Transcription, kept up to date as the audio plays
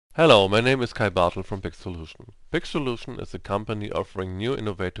Hello, my name is Kai Bartel from pixolution. Pixolution is a company offering new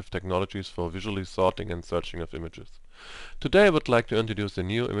innovative technologies for visually sorting and searching of images. Today I would like to introduce a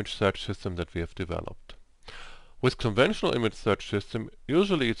new image search system that we have developed. With conventional image search system,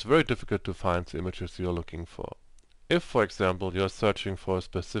 usually it's very difficult to find the images you are looking for. If, for example, you are searching for a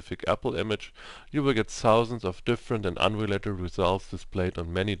specific Apple image, you will get thousands of different and unrelated results displayed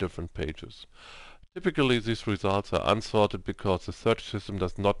on many different pages. Typically, these results are unsorted because the search system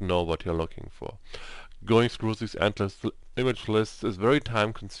does not know what you're looking for. Going through these endless image lists is very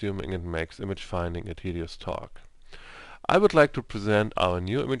time-consuming and makes image finding a tedious task. I would like to present our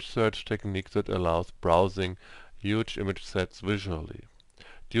new image search technique that allows browsing huge image sets visually.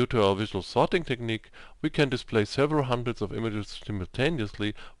 Due to our visual sorting technique, we can display several hundreds of images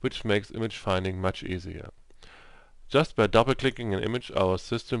simultaneously, which makes image finding much easier. Just by double-clicking an image, our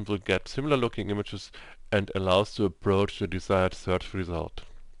system will get similar-looking images and allows to approach the desired search result.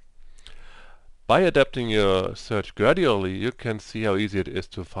 By adapting your search gradually, you can see how easy it is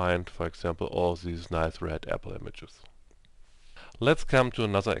to find, for example, all these nice red Apple images. Let's come to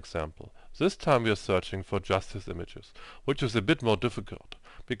another example. This time we are searching for justice images, which is a bit more difficult,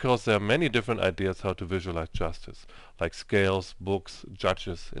 because there are many different ideas how to visualize justice, like scales, books,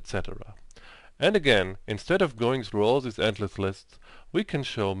 judges, etc. And again, instead of going through all these endless lists, we can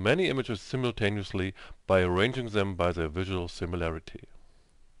show many images simultaneously by arranging them by their visual similarity.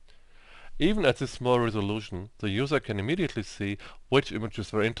 Even at this small resolution, the user can immediately see which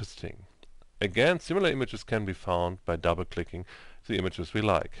images are interesting. Again, similar images can be found by double-clicking the images we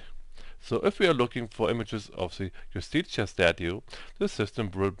like. So if we are looking for images of the Justitia statue, the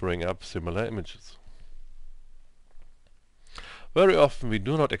system will bring up similar images. Very often we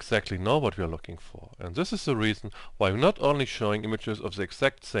do not exactly know what we are looking for, and this is the reason why we're not only showing images of the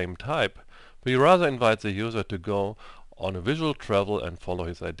exact same type, we rather invite the user to go on a visual travel and follow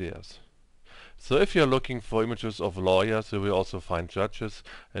his ideas. So if you're looking for images of lawyers, you will also find judges,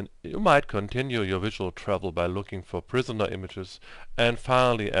 and you might continue your visual travel by looking for prisoner images and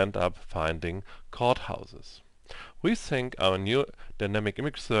finally end up finding courthouses. We think our new dynamic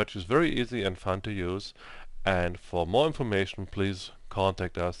image search is very easy and fun to use, and for more information please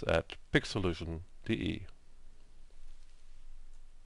contact us at pixolution.de.